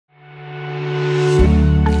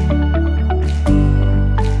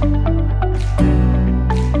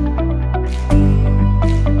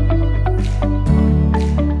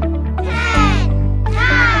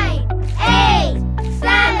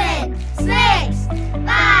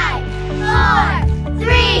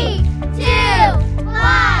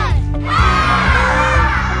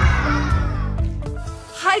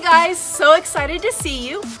guys, so excited to see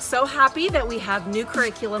you. So happy that we have new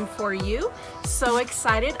curriculum for you. So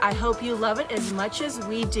excited. I hope you love it as much as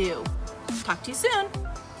we do. Talk to you soon.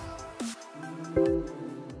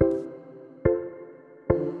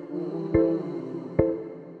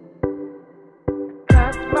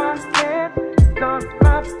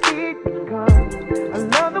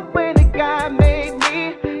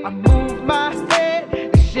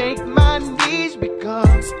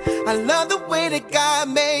 I love the way that God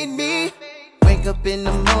made me. Wake up in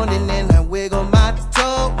the morning and I wiggle my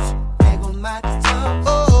toes. Wiggle my toes.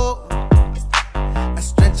 Oh, I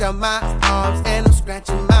stretch out my arms and I'm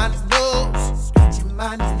scratching my nose. Scratching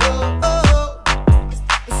my nose. Oh,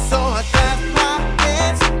 so I clap my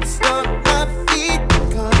hands and stomp my feet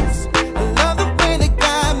because I love the way that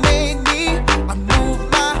God made me. I move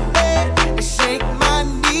my head and shake my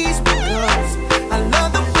knees because I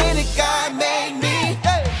love the way that God made me.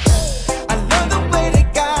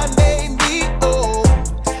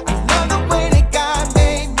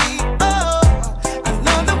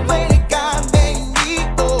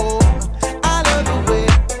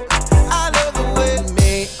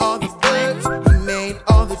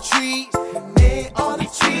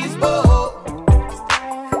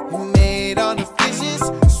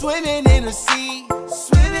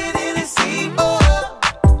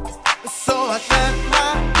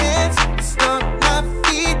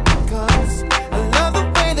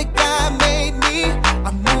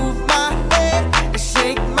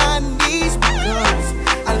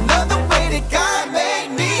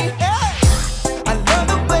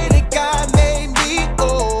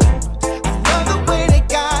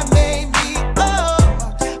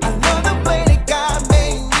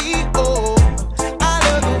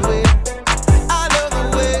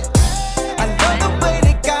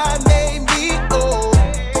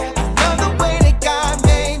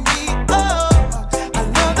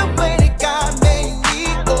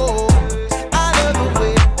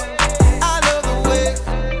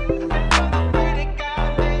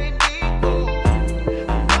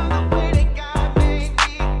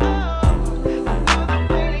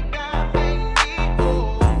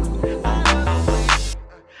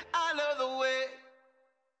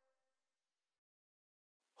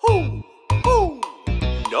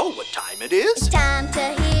 It's time to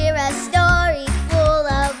hear a story full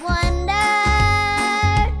of wonder.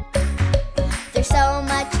 There's so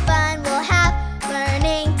much fun we'll have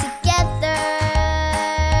learning together.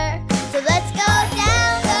 So let's go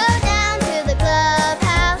down to the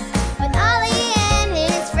clubhouse with Ollie and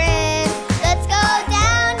his friends. Let's go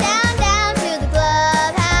down to the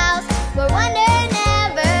clubhouse where wonder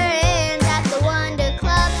never ends at the Wonder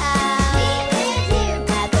Clubhouse.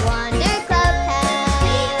 At the Wonder Clubhouse.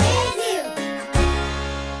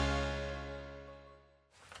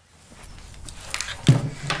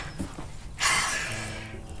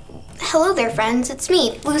 Hello there, friends. It's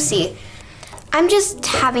me, Lucy. I'm just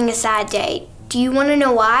having a sad day. Do you want to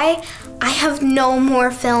know why? I have no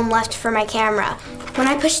more film left for my camera. When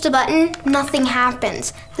I push the button, nothing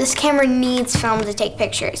happens. This camera needs film to take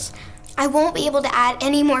pictures. I won't be able to add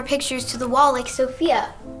any more pictures to the wall like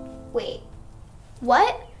Sophia. Wait,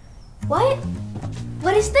 what? What?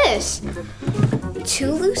 What is this?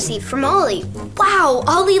 To Lucy from Ollie. Wow,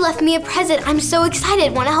 Ollie left me a present. I'm so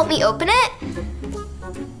excited. Want to help me open it?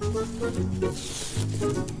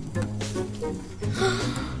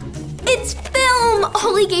 It's film!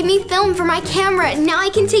 Ollie gave me film for my camera. Now I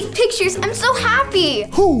can take pictures. I'm so happy.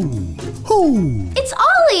 Who? It's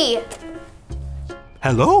Ollie!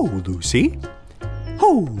 Hello, Lucy.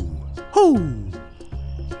 Who?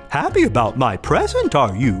 Happy about my present,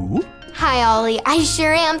 are you? Hi, Ollie. I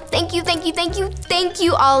sure am. Thank you,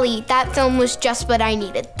 Ollie. That film was just what I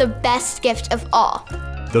needed. The best gift of all.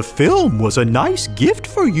 The film was a nice gift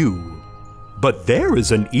for you. But there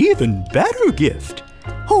is an even better gift.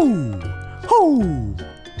 Ho!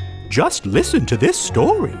 Just listen to this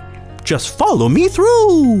story. Just follow me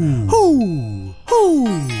through. Ho!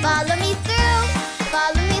 Follow me through,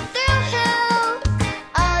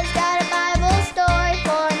 Ollie's got a Bible story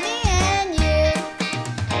for me and you.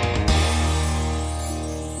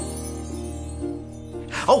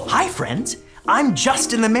 Oh, hi friends. I'm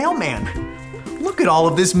Justin the mailman. Look at all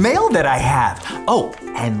of this mail that I have. Oh,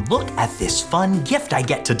 and look at this fun gift I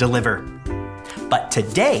get to deliver. But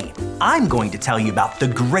today, I'm going to tell you about the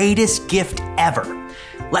greatest gift ever.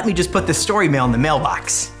 Let me just put the story mail in the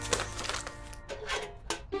mailbox.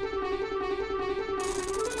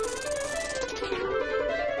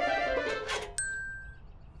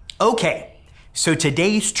 Okay, so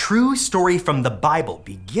today's true story from the Bible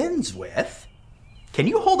begins with, can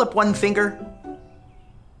you hold up one finger?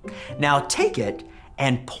 Now take it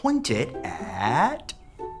and point it at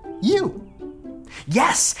you.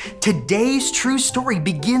 Yes, today's true story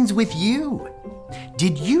begins with you.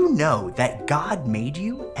 Did you know that God made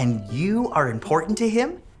you and you are important to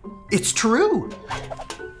Him? It's true.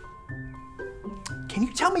 Can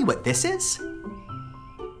you tell me what this is?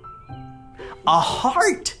 A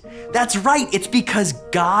heart. That's right, it's because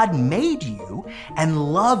God made you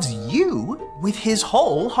and loves you with His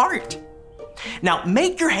whole heart. Now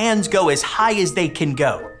make your hands go as high as they can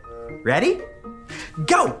go. Ready?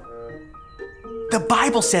 Go! The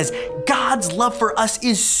Bible says God's love for us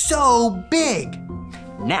is so big.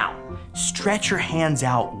 Now, stretch your hands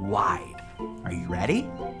out wide. Are you ready?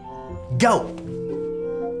 Go!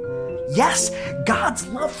 Yes, God's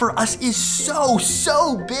love for us is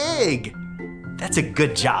so big. That's a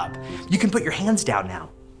good job. You can put your hands down now.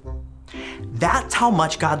 That's how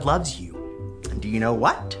much God loves you. And do you know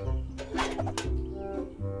what?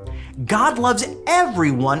 God loves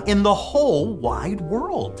everyone in the whole wide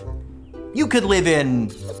world. You could live in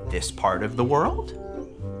this part of the world,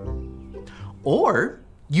 or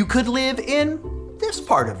you could live in this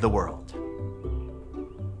part of the world,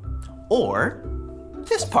 or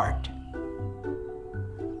this part.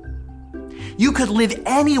 You could live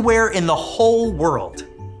anywhere in the whole world.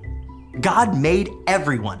 God made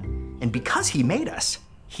everyone, and because He made us,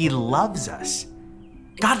 He loves us.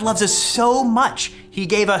 God loves us so much, He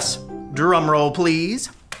gave us, drum roll please,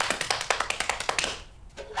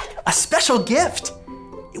 a special gift.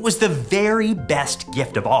 It was the very best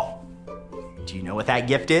gift of all. Do you know what that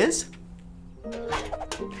gift is?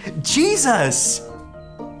 Jesus!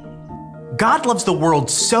 God loves the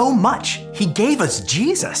world so much, He gave us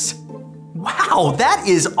Jesus. Wow, that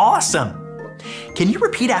is awesome. Can you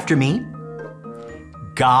repeat after me?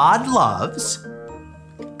 God loves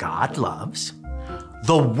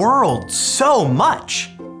the world so much,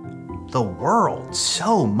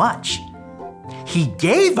 He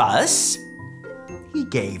gave us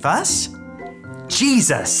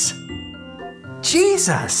Jesus.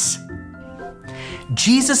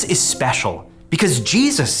 Jesus is special because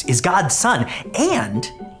Jesus is God's Son, and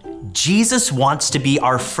Jesus wants to be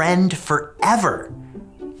our friend forever.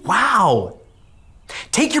 Wow.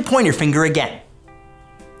 Take your pointer finger again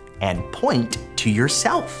and point to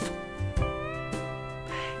yourself.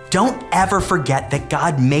 Don't ever forget that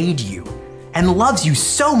God made you and loves you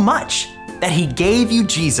so much that He gave you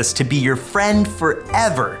Jesus to be your friend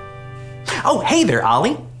forever. Oh, hey there,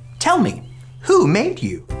 Ollie. Tell me, who made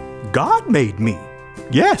you? God made me.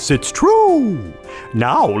 Yes, it's true.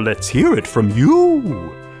 Now let's hear it from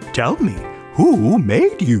you. Tell me, who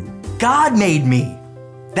made you? God made me.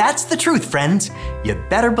 That's the truth, friends. You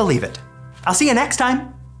better believe it. I'll see you next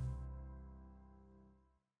time.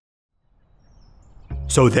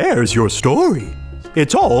 So there's your story.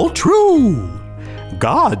 It's all true.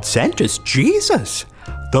 God sent us Jesus,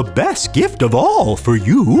 the best gift of all for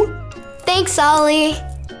you. Thanks, Ollie.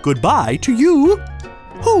 Goodbye to you.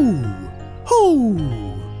 Hoo, hoo.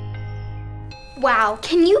 Wow,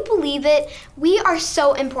 can you believe it? We are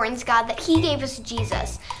so important to God that He gave us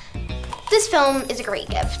Jesus. This film is a great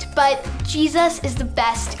gift, but Jesus is the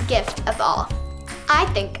best gift of all. I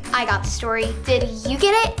think I got the story. Did you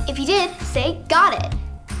get it? If you did, say got it.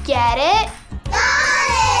 Get it? Got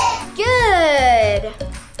it! Good.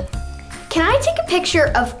 Can I take a picture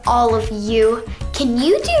of all of you? Can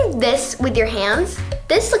you do this with your hands?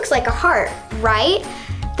 This looks like a heart, right?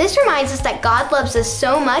 This reminds us that God loves us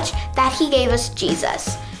so much that He gave us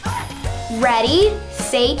Jesus. Ready?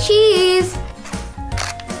 Say cheese.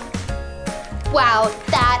 Wow,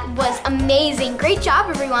 that was amazing. Great job,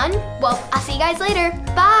 everyone. Well, I'll see you guys later.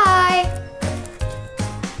 Bye.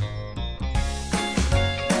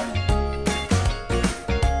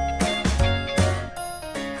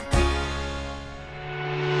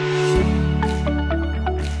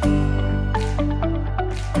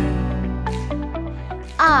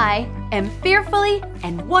 I am fearfully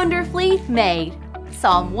and wonderfully made.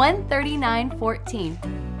 Psalm 139:14.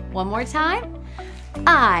 One more time.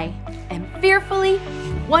 I am fearfully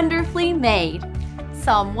and wonderfully made.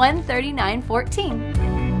 Psalm 139:14.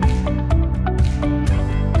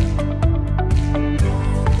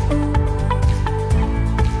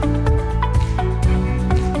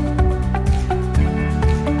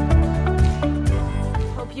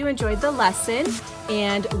 Hope you enjoyed the lesson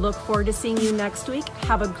and look forward to seeing you next week.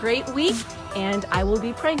 Have a great week, and I will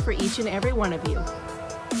be praying for each and every one of you.